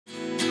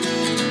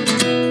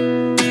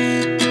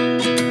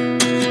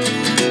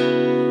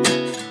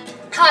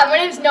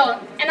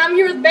I'm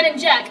here with Ben and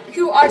Jack,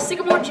 who are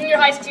Sycamore Junior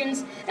High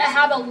students that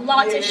have a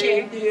lot to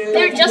share.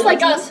 They're just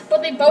like us,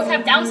 but they both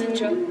have Down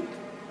syndrome.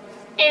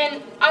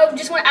 And I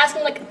just want to ask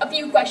them like a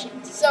few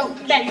questions. So,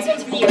 Ben, this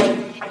one's for you.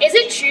 Is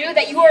it true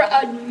that you are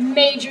a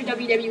major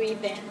WWE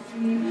fan?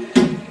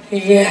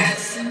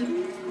 Yes.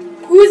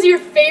 Who is your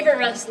favorite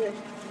wrestler?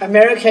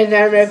 American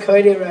Nightmare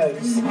Cody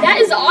Rhodes. That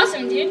is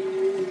awesome,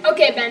 dude.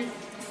 Okay, Ben.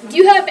 Do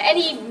you have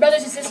any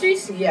brothers and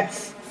sisters?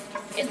 Yes.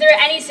 Is there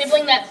any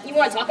sibling that you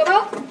want to talk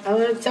about? I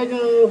want to talk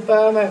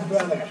about my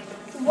brother.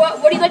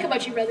 What do you like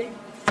about your brother?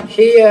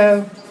 He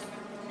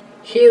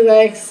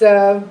likes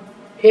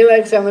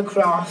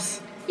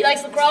lacrosse. He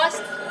likes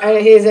lacrosse?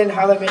 And he's in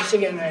Holland,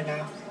 Michigan right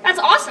now. That's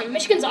awesome.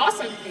 Michigan's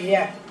awesome.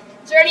 Yeah.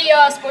 Is there any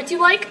sports you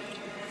like?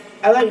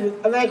 I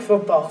like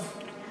football.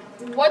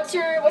 What's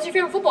your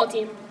favorite football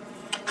team?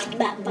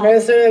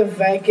 Minnesota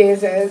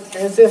Vikings and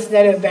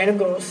Cincinnati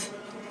Bengals.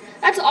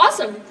 That's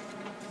awesome.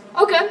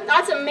 Okay,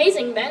 that's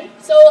amazing, Ben.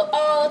 So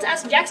let's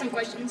ask Jack some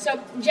questions.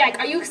 So, Jack,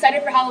 are you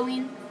excited for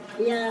Halloween?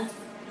 Yeah.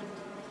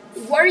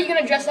 What are you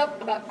gonna dress up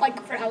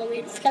for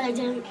Halloween?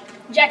 Skeleton.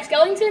 Jack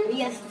Skellington?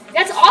 Yes.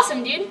 That's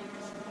awesome, dude.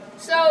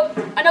 So,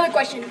 another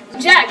question.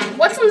 Jack,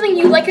 what's something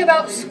you like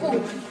about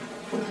school?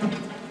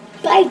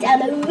 Bite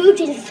on a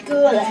routine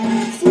school.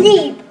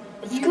 Sleep.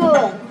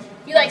 School.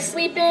 You like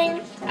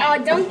sleeping?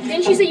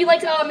 Didn't you say you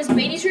liked Miss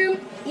Beatty's room?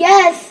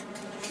 Yes.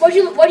 What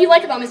do you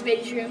like about Miss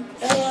Beatty's room?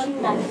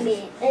 Not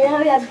me. And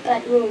I have a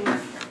bedroom.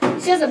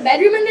 She has a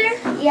bedroom in there?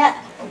 Yeah.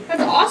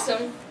 That's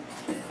awesome.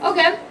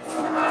 Okay.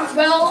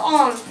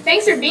 Well,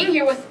 thanks for being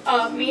here with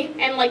me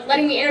and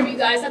letting me interview you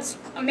guys. That's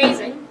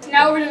amazing.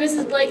 Now over to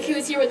Mrs. Blake, who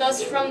is here with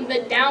us from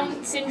the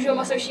Down Syndrome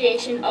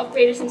Association of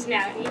Greater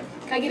Cincinnati.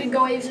 Can I get a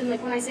go waves and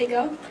when I say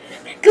go?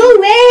 Go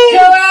Waves!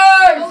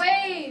 Go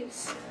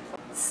Waves!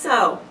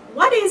 So,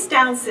 what is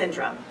Down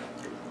syndrome?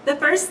 The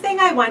first thing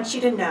I want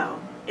you to know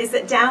is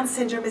that Down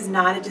syndrome is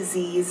not a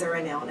disease or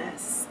an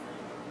illness.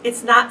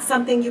 It's not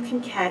something you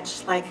can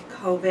catch like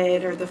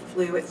COVID or the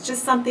flu. It's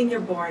just something you're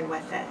born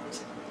with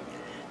it.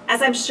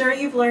 As I'm sure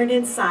you've learned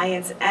in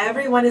science,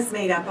 everyone is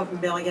made up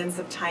of millions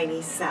of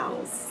tiny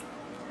cells.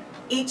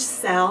 Each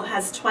cell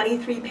has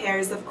 23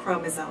 pairs of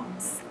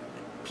chromosomes.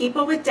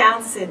 People with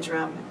Down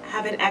syndrome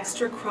have an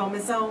extra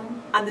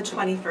chromosome on the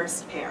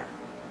 21st pair.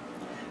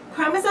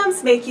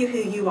 Chromosomes make you who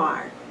you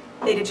are.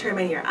 They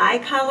determine your eye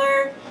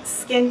color,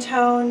 skin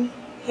tone,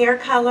 hair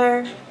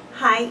color,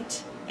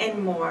 height,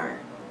 and more.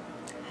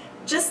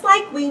 Just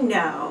like we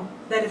know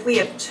that if we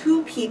have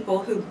two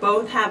people who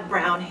both have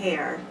brown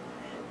hair,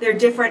 they're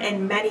different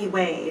in many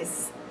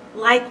ways.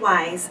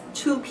 Likewise,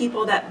 two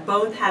people that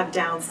both have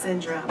Down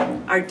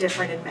syndrome are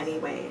different in many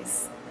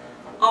ways.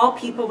 All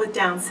people with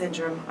Down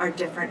syndrome are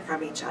different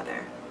from each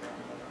other.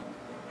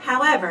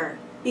 However,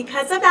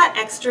 because of that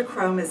extra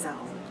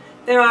chromosome,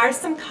 there are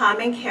some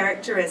common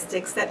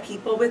characteristics that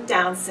people with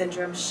Down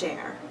syndrome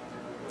share.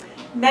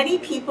 Many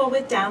people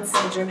with Down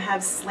syndrome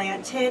have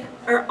slanted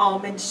or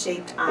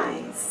almond-shaped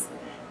eyes.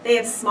 They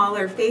have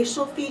smaller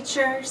facial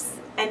features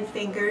and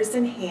fingers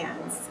and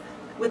hands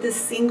with a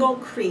single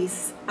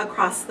crease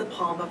across the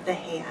palm of the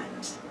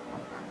hand.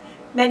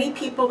 Many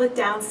people with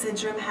Down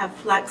syndrome have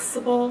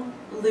flexible,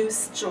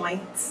 loose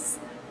joints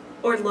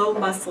or low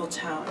muscle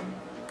tone.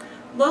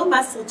 Low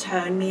muscle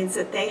tone means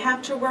that they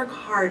have to work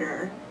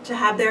harder to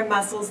have their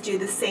muscles do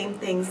the same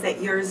things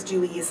that yours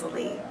do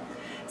easily.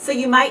 So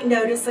you might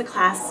notice a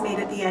classmate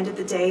at the end of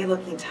the day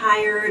looking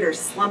tired or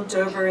slumped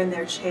over in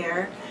their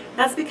chair.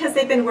 That's because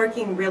they've been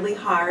working really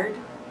hard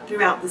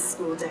throughout the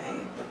school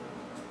day.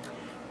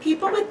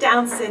 People with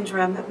Down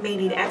syndrome may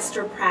need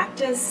extra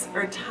practice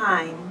or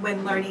time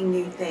when learning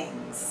new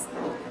things.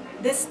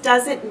 This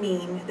doesn't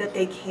mean that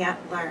they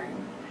can't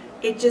learn.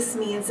 It just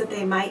means that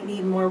they might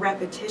need more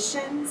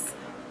repetitions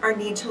or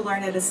need to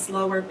learn at a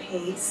slower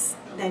pace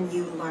than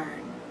you learn.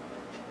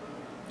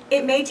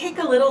 It may take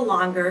a little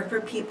longer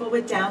for people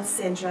with Down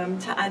syndrome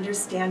to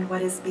understand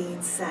what is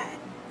being said.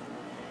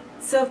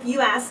 So if you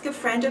ask a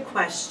friend a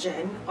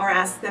question or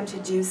ask them to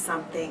do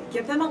something,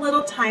 give them a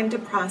little time to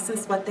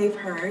process what they've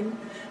heard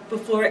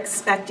before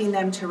expecting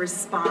them to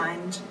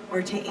respond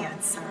or to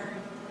answer.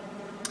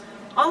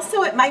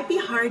 Also, it might be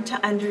hard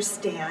to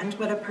understand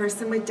what a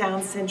person with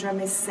Down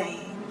syndrome is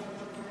saying.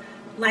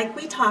 Like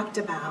we talked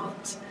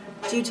about,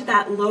 due to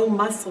that low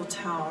muscle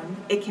tone,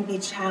 it can be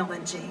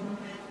challenging.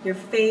 Your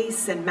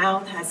face and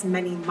mouth has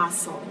many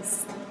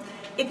muscles.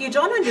 If you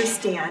don't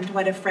understand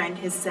what a friend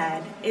has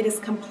said, it is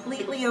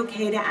completely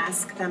okay to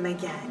ask them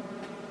again.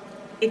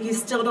 If you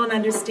still don't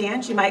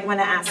understand, you might want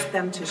to ask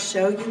them to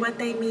show you what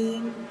they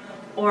mean,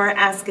 or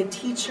ask a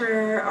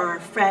teacher or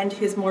a friend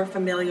who's more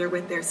familiar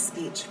with their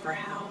speech for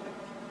help.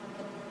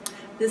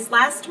 This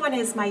last one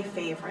is my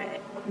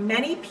favorite.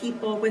 Many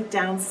people with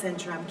Down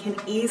syndrome can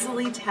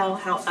easily tell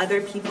how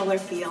other people are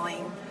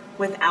feeling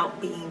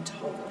without being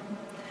told.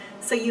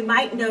 So you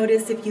might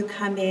notice if you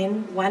come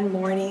in one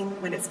morning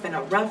when it's been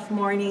a rough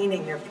morning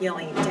and you're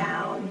feeling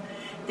down,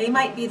 they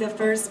might be the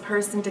first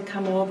person to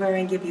come over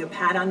and give you a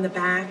pat on the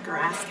back or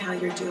ask how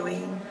you're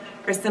doing,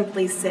 or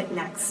simply sit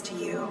next to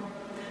you.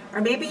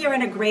 Or maybe you're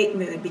in a great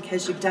mood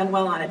because you've done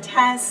well on a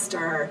test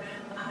or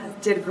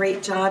did a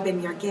great job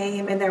in your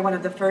game, and they're one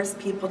of the first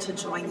people to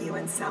join you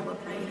in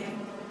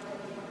celebrating.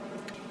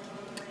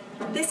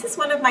 This is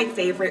one of my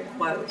favorite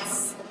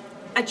quotes.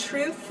 A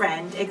true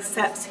friend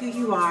accepts who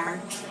you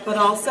are, but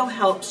also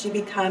helps you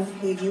become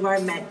who you are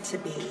meant to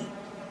be.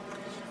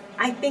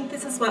 I think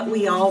this is what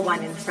we all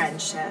want in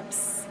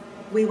friendships.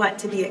 We want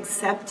to be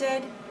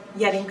accepted,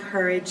 yet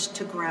encouraged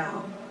to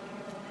grow.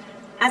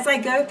 As I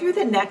go through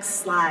the next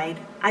slide,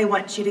 I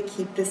want you to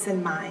keep this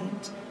in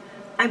mind.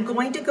 I'm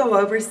going to go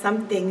over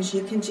some things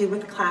you can do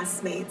with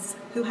classmates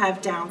who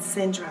have Down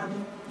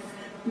syndrome.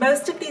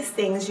 Most of these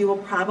things you will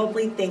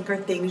probably think are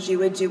things you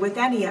would do with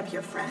any of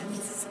your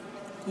friends.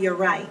 You're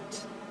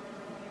right.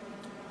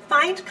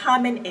 Find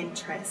common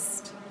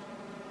interest.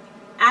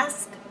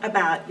 Ask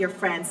about your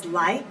friends'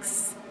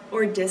 likes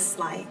or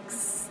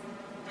dislikes.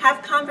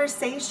 Have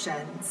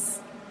conversations.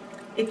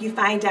 If you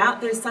find out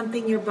there's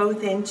something you're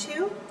both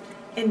into,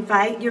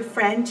 invite your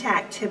friend to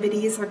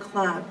activities or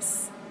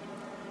clubs.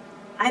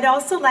 I'd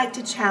also like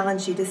to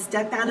challenge you to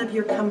step out of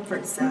your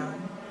comfort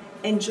zone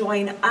and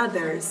join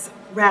others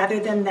rather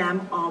than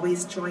them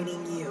always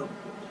joining you.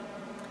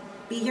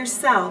 Be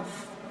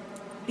yourself.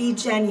 Be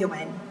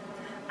genuine.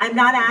 I'm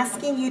not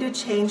asking you to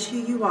change who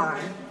you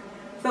are,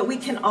 but we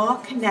can all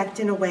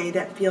connect in a way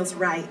that feels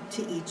right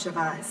to each of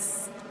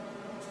us.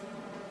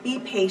 Be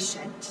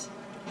patient.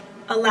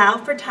 Allow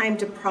for time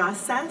to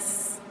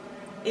process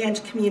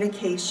and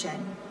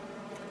communication.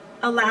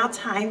 Allow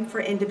time for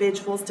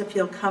individuals to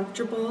feel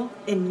comfortable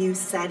in new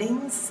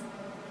settings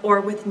or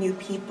with new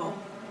people.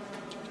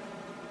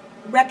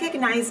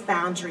 Recognize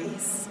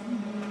boundaries.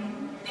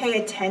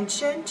 Pay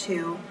attention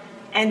to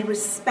and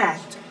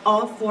respect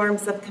all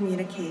forms of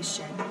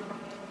communication,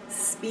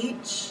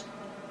 speech,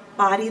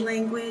 body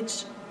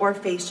language, or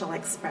facial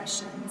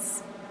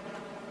expressions.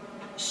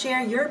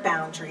 Share your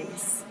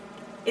boundaries.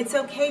 It's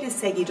okay to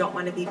say you don't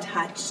want to be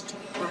touched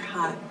or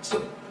hugged.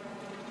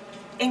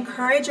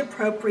 Encourage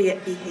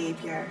appropriate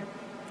behavior.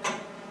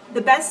 The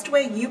best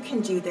way you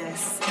can do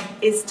this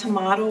is to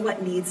model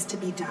what needs to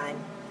be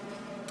done.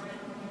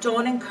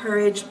 Don't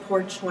encourage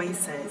poor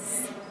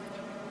choices.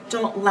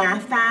 Don't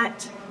laugh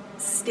at,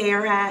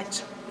 stare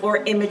at, or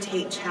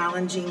imitate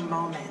challenging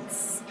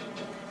moments.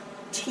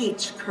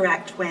 Teach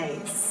correct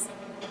ways.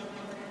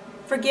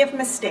 Forgive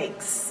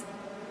mistakes.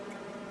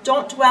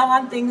 Don't dwell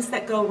on things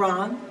that go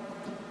wrong.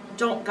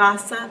 Don't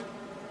gossip.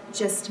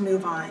 Just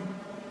move on.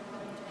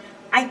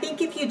 I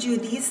think if you do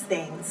these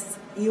things,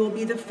 you will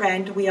be the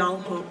friend we all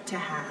hope to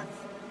have.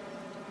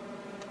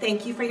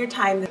 Thank you for your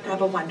time.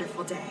 Have a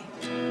wonderful day.